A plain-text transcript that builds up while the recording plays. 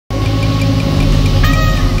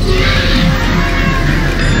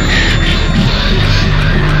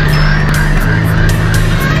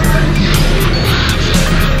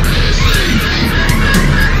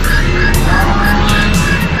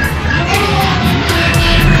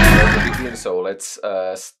let's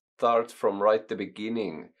start from right the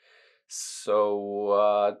beginning.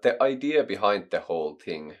 So the idea behind the whole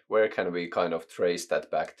thing, where can we kind of trace that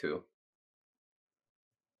back to?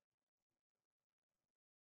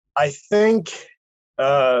 I think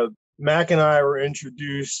Mac and I were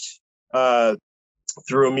introduced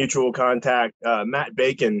through a mutual contact, Matt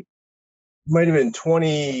Bacon, might have been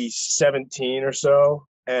 2017 or so,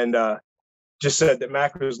 and just said that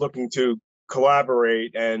Mac was looking to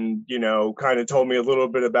collaborate, and kind of told me a little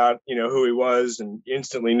bit about who he was, and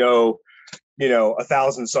instantly know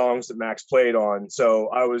 1,000 songs that Mac's played on. So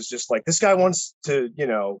I was just like, this guy wants to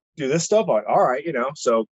do this stuff. Like, all right,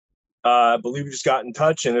 so I believe we just got in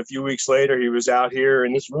touch, and a few weeks later, he was out here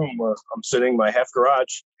in this room where I'm sitting, my half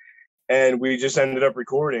garage, and we just ended up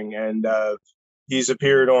recording. And he's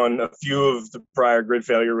appeared on a few of the prior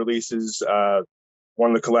Gridfailure releases.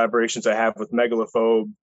 One of the collaborations I have with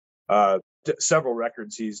Megalophobe, several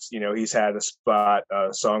records he's had a spot,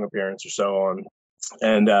 song appearance or so on,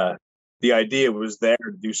 and the idea was there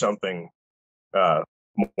to do something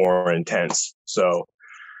more intense. So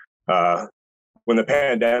when the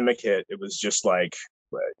pandemic hit, it was just like,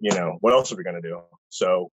 what else are we going to do?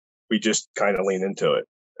 So we just kind of leaned into it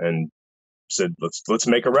and said, let's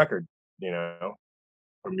make a record,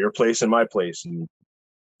 from your place and my place, and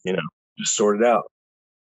just sort it out.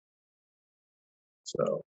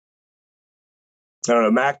 So I don't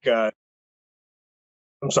know, Mac. I'm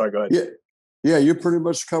sorry. Go ahead. Yeah, you pretty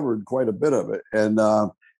much covered quite a bit of it. And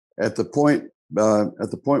at the point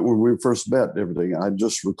when we first met and everything, I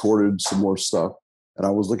just recorded some more stuff, and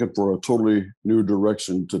I was looking for a totally new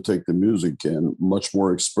direction to take the music in, much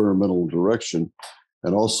more experimental direction,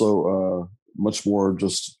 and also much more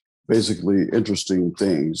just basically interesting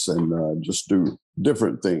things, and just do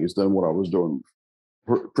different things than what I was doing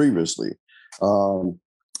previously.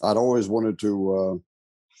 I'd always wanted to.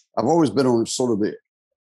 I've always been on sort of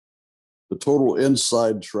the total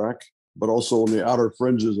inside track, but also on the outer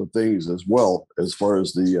fringes of things as well, as far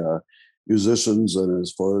as the musicians and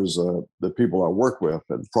as far as the people I work with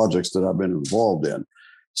and projects that I've been involved in.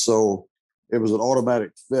 So it was an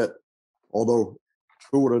automatic fit, although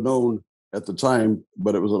who would have known at the time,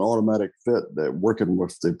 but it was an automatic fit that working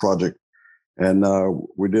with the project. And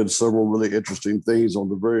we did several really interesting things on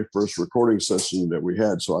the very first recording session that we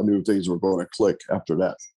had. So I knew things were going to click after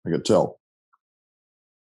that. I could tell.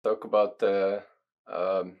 Talk about the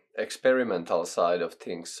experimental side of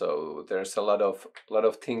things. So there's a lot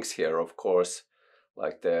of things here, of course,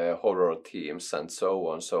 like the horror themes and so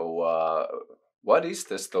on. So what is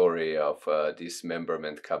the story of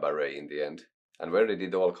Dismemberment Cabaret in the end, and where did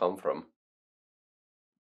it all come from?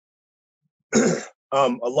 A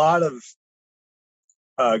lot of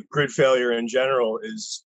Gridfailure in general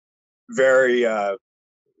is very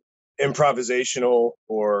improvisational,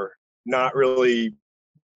 or not really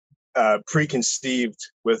preconceived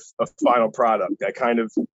with a final product. I kind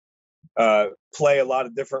of play a lot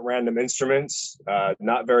of different random instruments,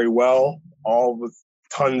 not very well, all with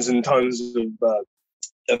tons and tons of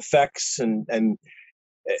effects, and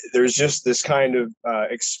there's just this kind of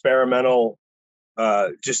experimental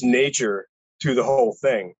just nature to the whole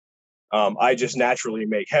thing. I just naturally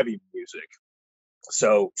make heavy music,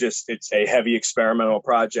 so it's a heavy experimental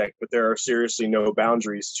project, but there are seriously no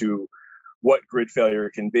boundaries to what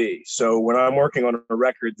Gridfailure can be. So when I'm working on a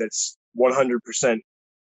record that's 100%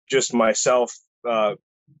 just myself,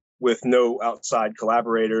 with no outside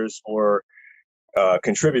collaborators or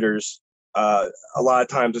contributors, a lot of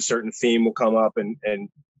times a certain theme will come up, and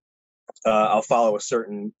I'll follow a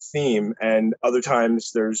certain theme, and other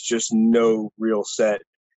times there's just no real set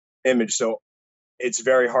image. So it's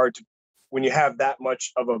very hard to, when you have that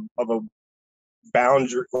much of a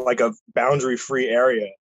boundary, like a boundary free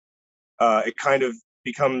area, it kind of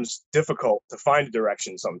becomes difficult to find a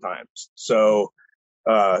direction sometimes. So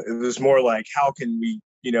it was more like, how can we,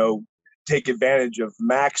 take advantage of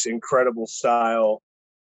Mac's incredible style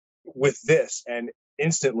with this? And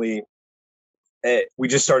instantly we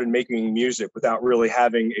just started making music without really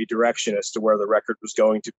having a direction as to where the record was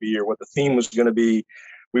going to be or what the theme was going to be.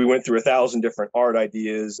 We went through 1,000 different art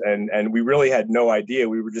ideas, and we really had no idea.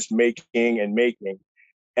 We were just making and making,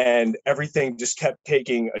 and everything just kept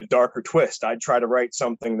taking a darker twist. I'd try to write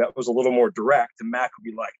something that was a little more direct, and Mac would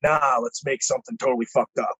be like, nah, let's make something totally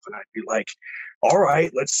fucked up. And I'd be like, all right,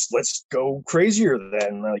 let's go crazier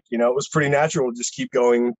then. Like, it was pretty natural to just keep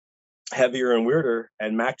going heavier and weirder.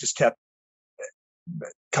 And Mac just kept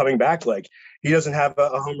coming back. Like, he doesn't have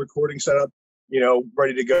a home recording setup,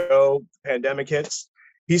 ready to go. The pandemic hits.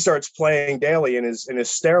 He starts playing daily in his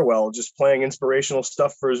stairwell, just playing inspirational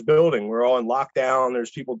stuff for his building. We're all in lockdown.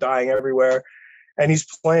 There's people dying everywhere. and he's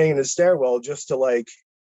playing in the stairwell just to like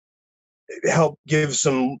help give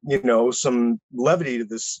some, some levity to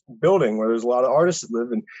this building where there's a lot of artists that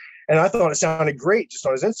live. And I thought it sounded great just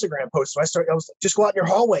on his Instagram post. So I was like, just go out in your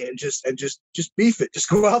hallway and just beef it. Just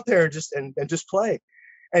go out there and just play.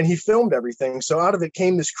 And he filmed everything. So out of it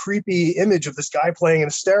came this creepy image of this guy playing in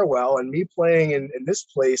a stairwell and me playing in this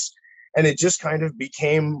place. And it just kind of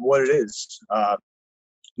became what it is.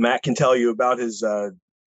 Matt can tell you about his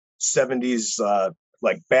 70s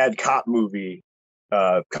like bad cop movie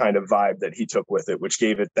kind of vibe that he took with it, which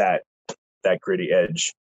gave it that gritty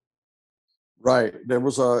edge. Right.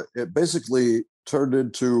 It basically turned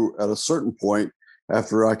into, at a certain point,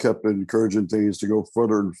 after I kept encouraging things to go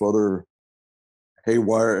further and further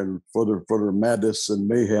haywire and further madness and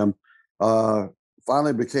mayhem,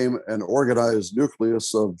 finally became an organized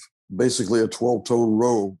nucleus of basically a 12-tone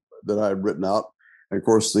row that I had written out. And of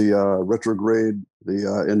course, the retrograde,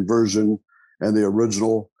 the inversion, and the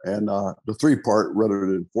original, and the 3-part rather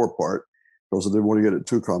than 4-part, because I didn't want to get it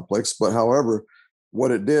too complex. But however,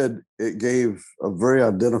 what it did, it gave a very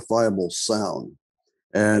identifiable sound.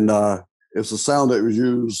 And it's a sound that was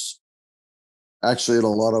used actually in a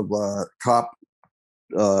lot of cop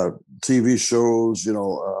TV shows,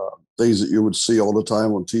 things that you would see all the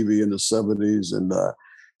time on TV in the 70s, and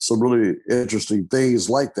some really interesting things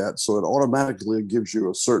like that. So it automatically gives you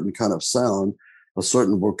a certain kind of sound, a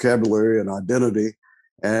certain vocabulary and identity.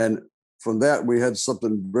 And from that, we had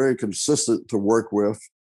something very consistent to work with,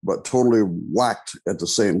 but totally whacked at the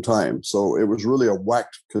same time. So it was really a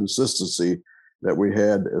whacked consistency that we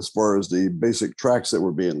had as far as the basic tracks that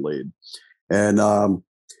were being laid. And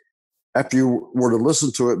after you were to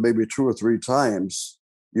listen to it maybe 2 or 3 times,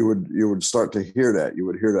 you would start to hear that. You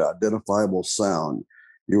would hear the identifiable sound.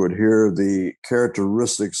 You would hear the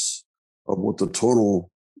characteristics of what the tonal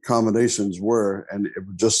combinations were. And it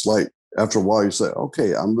was just like, after a while, you say,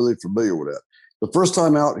 okay, I'm really familiar with that. The first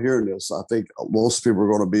time out hearing this, I think most people are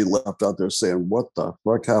going to be left out there saying, what the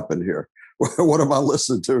fuck happened here? What am I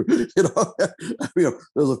listening to?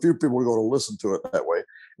 There's a few people who are going to listen to it that way.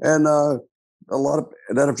 And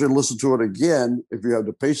then if you listen to it again, if you have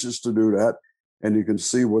the patience to do that, and you can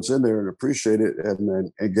see what's in there and appreciate it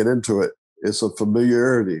and get into it, it's a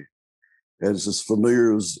familiarity. It's as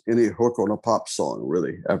familiar as any hook on a pop song,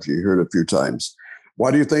 really, after you hear it a few times. Why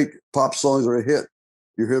do you think pop songs are a hit?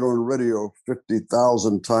 You hear it on the radio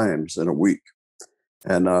 50,000 times in a week.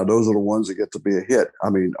 And those are the ones that get to be a hit. I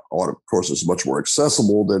mean, of course, it's much more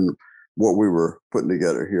accessible than what we were putting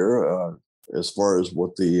together here as far as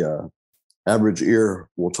what the average ear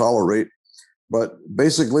will tolerate. But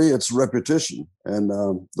basically, it's repetition, and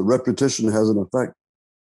the repetition has an effect.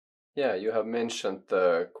 Yeah, you have mentioned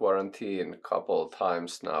the quarantine a couple of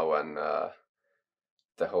times now, and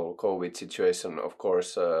the whole COVID situation, of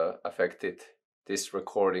course, affected this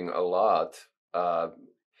recording a lot.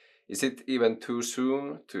 Is it even too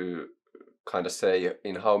soon to kind of say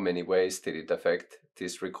in how many ways did it affect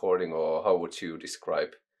this recording, or how would you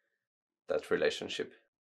describe that relationship?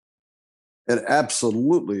 It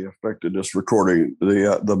absolutely affected this recording.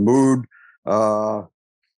 The mood,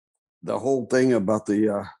 the whole thing about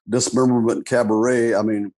the dismemberment cabaret. I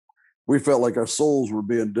mean, we felt like our souls were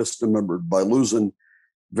being dismembered by losing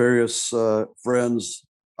various friends.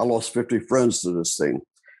 I lost 50 friends to this thing.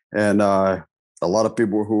 And a lot of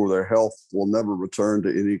people who their health will never return to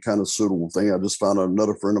any kind of suitable thing. I just found out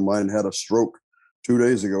another friend of mine had a stroke 2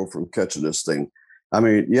 days ago from catching this thing. I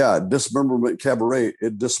mean, yeah, dismemberment cabaret,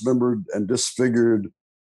 it dismembered and disfigured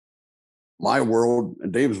my world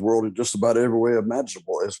and Dave's world in just about every way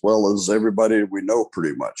imaginable, as well as everybody we know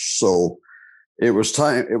pretty much. So it was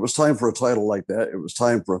time for a title like that. It was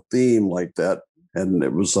time for a theme like that. And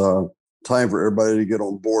it was time for everybody to get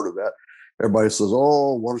on board of that. Everybody says,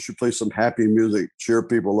 oh, why don't you play some happy music, cheer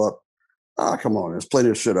people up? Ah, come on, there's plenty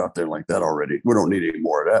of shit out there like that already. We don't need any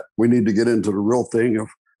more of that. We need to get into the real thing of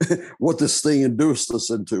what this thing induced us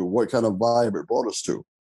into, what kind of vibe it brought us to.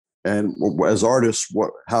 And as artists,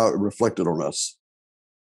 how it reflected on us.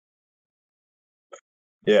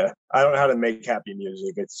 Yeah, I don't know how to make happy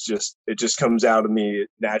music. It just comes out of me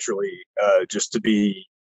naturally, just to be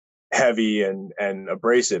heavy and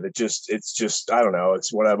abrasive. It's just I don't know.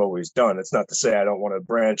 It's what I've always done. It's not to say I don't want to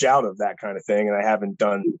branch out of that kind of thing, and I haven't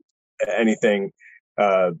done anything,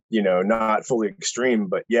 not fully extreme.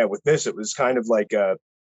 But yeah, with this, it was kind of like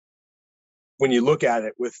when you look at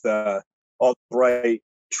it with all the bright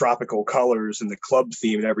tropical colors and the club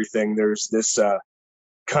theme and everything. There's this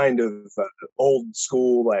kind of old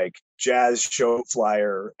school like jazz show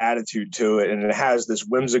flyer attitude to it, and it has this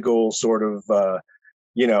whimsical sort of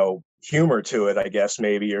humor to it, I guess,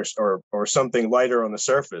 maybe, or something lighter on the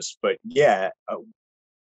surface. But yeah,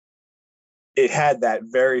 it had that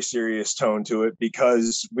very serious tone to it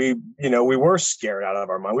because we were scared out of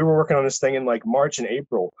our mind. We were working on this thing in like March and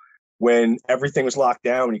April when everything was locked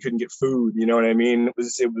down and you couldn't get food. You know what I mean?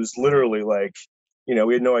 It was literally like,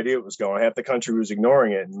 we had no idea what was going on. Half the country was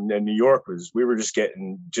ignoring it, and New York we were just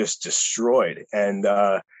getting just destroyed. And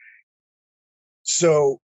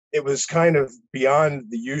so it was kind of beyond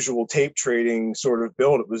the usual tape trading sort of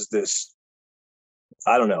build. It was this,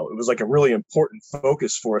 I don't know, it was like a really important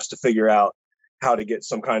focus for us to figure out how to get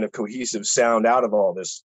some kind of cohesive sound out of all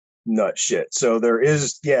this nut shit. So there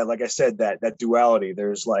is, yeah, like I said, that duality.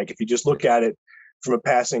 There's like, if you just look at it from a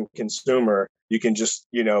passing consumer, you can just,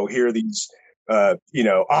 hear these,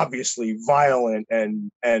 obviously violent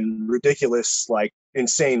and ridiculous, like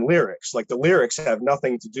insane lyrics. Like the lyrics have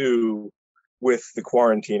nothing to do with the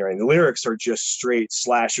quarantine or anything. The lyrics are just straight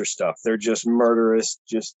slasher stuff. They're just murderous,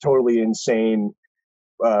 just totally insane,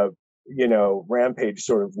 rampage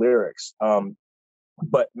sort of lyrics.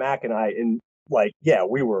 But Mac and I,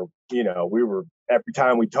 we were every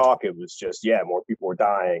time we talk, it was just, more people were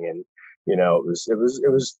dying, and it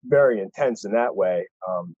was very intense in that way.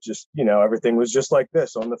 Everything was just like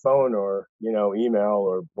this on the phone or email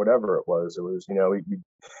or whatever it was. It was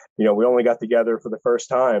we only got together for the first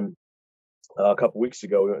time a couple weeks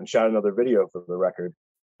ago. We went and shot another video for the record,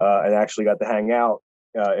 and actually got to hang out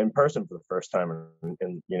in person for the first time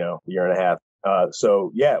in a year and a half.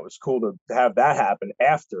 So yeah, it was cool to have that happen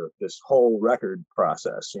after this whole record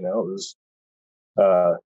process. It was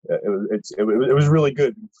it was really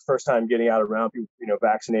good. First time getting out around people,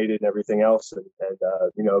 vaccinated and everything else, and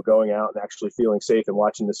going out and actually feeling safe and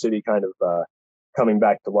watching the city kind of coming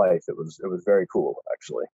back to life. It was very cool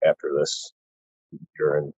actually after this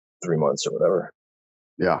year and 3 months or whatever.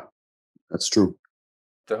 Yeah, that's true.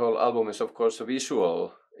 The whole album is, of course, a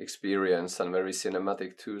visual experience and very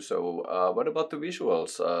cinematic too. So what about the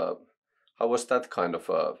visuals? How was that kind of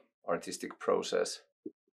artistic process?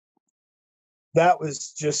 That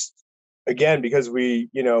was just, again, because we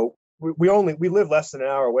live less than an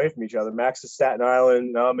hour away from each other. Max is Staten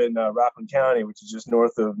Island, I'm in Rockland County, which is just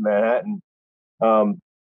north of Manhattan. We're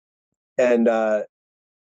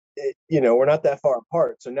not that far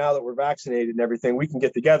apart. So now that we're vaccinated and everything, we can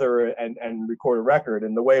get together and record a record.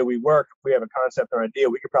 And the way we work, if we have a concept or idea,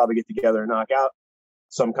 we could probably get together and knock out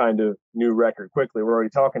some kind of new record quickly. We're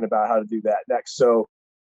already talking about how to do that next. So,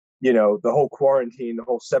 the whole quarantine, the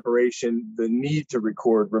whole separation, the need to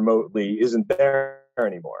record remotely isn't there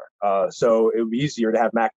anymore. So it would be easier to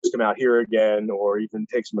have Max come out here again, or even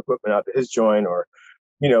take some equipment out to his joint, or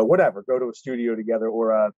whatever, go to a studio together,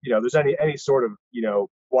 or there's any sort of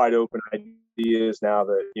wide open ideas now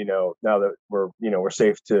that we're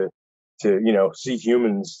safe to see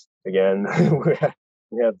humans again.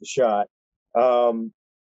 We have the shot.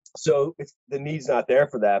 So the need's not there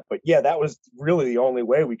for that. But yeah, that was really the only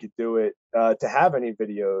way we could do it, to have any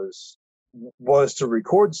videos, was to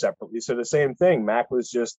record separately. So the same thing, Mac was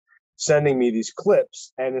just sending me these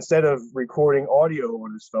clips, and instead of recording audio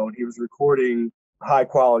on his phone, he was recording high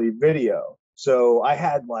quality video. So I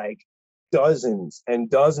had like dozens and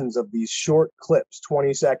dozens of these short clips,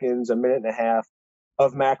 20 seconds, a minute and a half,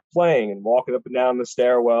 of Mac playing and walking up and down the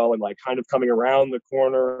stairwell and like kind of coming around the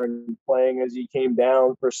corner and playing as he came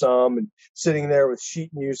down for some, and sitting there with sheet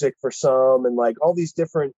music for some, and like all these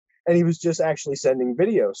different, and he was just actually sending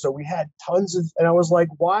videos. So we had tons of, and I was like,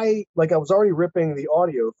 why? Like I was already ripping the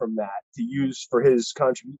audio from that to use for his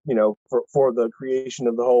for the creation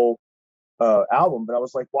of the whole album. But I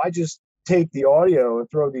was like, why just take the audio and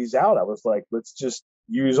throw these out? I was like, let's just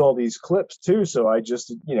use all these clips too. So I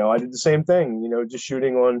just, I did the same thing, just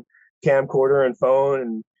shooting on camcorder and phone,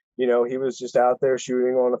 and he was just out there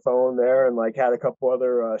shooting on the phone there, and like had a couple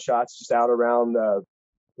other shots just out around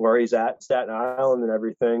where he's at, Staten Island and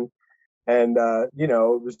everything. And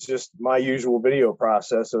it was just my usual video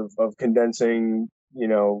process of condensing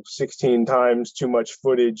 16 times too much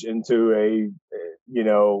footage into a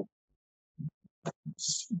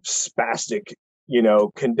spastic,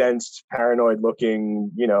 condensed, paranoid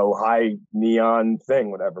looking, high neon thing,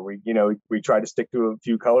 whatever. We try to stick to a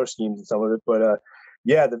few color schemes and some of it, but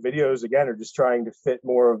yeah, the videos again are just trying to fit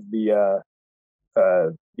more of the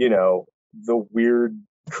the weird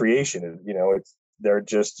creation. They're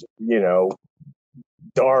just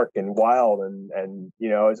dark and wild, and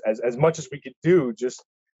as much as we could do, just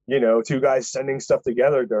two guys sending stuff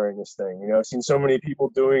together during this thing. I've seen so many people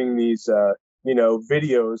doing these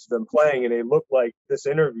videos of them playing, and they look like this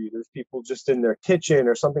interview. There's people just in their kitchen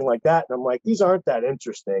or something like that, and I'm like, these aren't that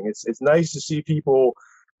interesting. It's nice to see people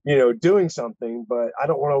doing something, but I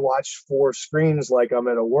don't want to watch 4 screens like I'm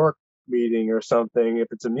at a work meeting or something. If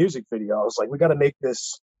it's a music video, I was like, we got to make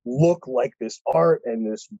this look like this art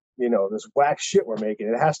and this, this whack shit we're making.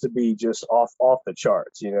 It has to be just off the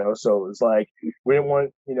charts, So it was like, we didn't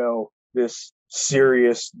want, this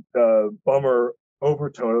serious bummer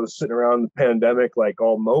overtone of sitting around the pandemic like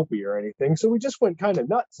all mopey or anything. So we just went kind of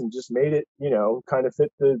nuts and just made it, kind of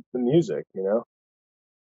fit the music,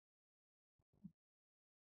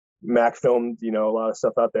 Mac filmed, a lot of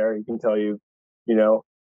stuff out there. He can tell you, you know,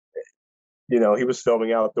 he was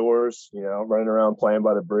filming outdoors, running around playing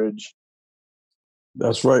by the bridge.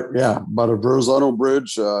 That's right. Yeah, by the Verrazano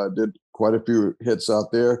Bridge, did quite a few hits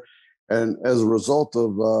out there, and as a result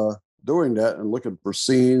of doing that and looking for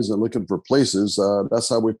scenes and looking for places, that's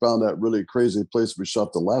how we found that really crazy place we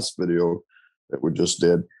shot the last video that we just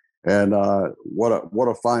did. And what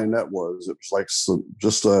a find that was! It was like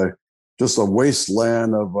just a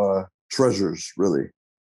wasteland of treasures, really.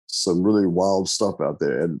 Some really wild stuff out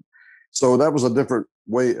there, and so that was a different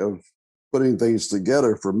way of putting things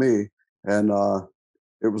together for me, and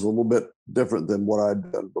it was a little bit different than what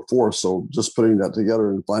I'd done before. So just putting that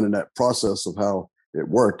together and finding that process of how it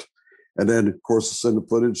worked, and then of course to send the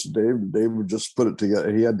footage to Dave. Dave would just put it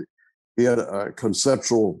together. He had a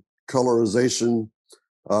conceptual colorization,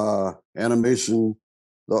 animation.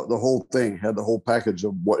 The whole thing had the whole package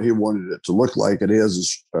of what he wanted it to look like, and he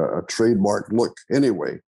has a trademark look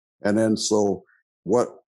anyway. And then so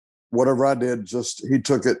whatever I did, just he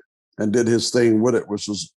took it and did his thing with it, which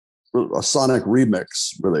was a sonic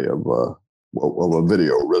remix, really, of a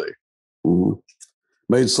video, really. Mm-hmm.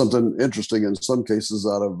 Made something interesting in some cases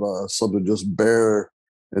out of something just bare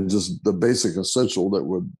and just the basic essential that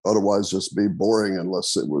would otherwise just be boring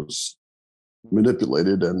unless it was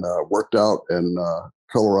manipulated and worked out and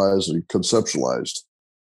colorized and conceptualized.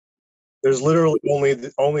 There's literally only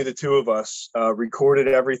the two of us, recorded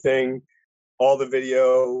everything, all the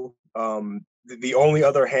video. The only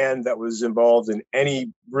other hand that was involved in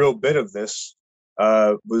any real bit of this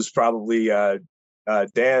was probably Dan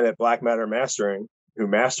at Black Matter Mastering, who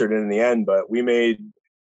mastered it in the end. But we made,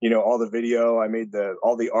 all the video. I made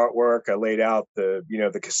all the artwork. I laid out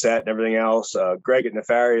the cassette and everything else. Greg at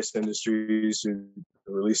Nefarious Industries, who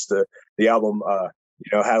released the album,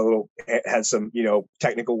 had some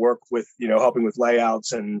technical work with helping with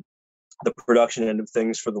layouts and the production end of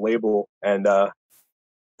things for the label, and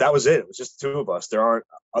that was it. It was just the two of us. There aren't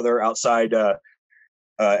other outside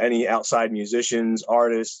any outside musicians,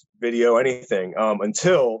 artists, video, anything,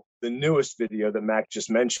 until the newest video that Mac just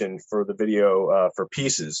mentioned for the video for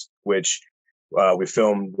Pieces, which we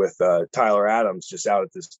filmed with Tyler Adams just out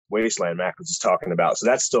at this wasteland Mac was just talking about. So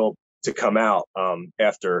that's still to come out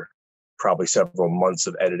after probably several months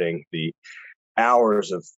of editing the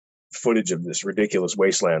hours of footage of this ridiculous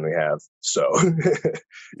wasteland we have. So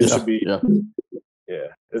it should be,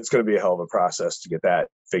 it's going to be a hell of a process to get that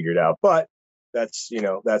figured out. But that's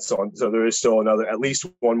on. So there is still at least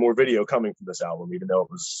one more video coming from this album, even though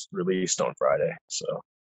it was released on Friday. So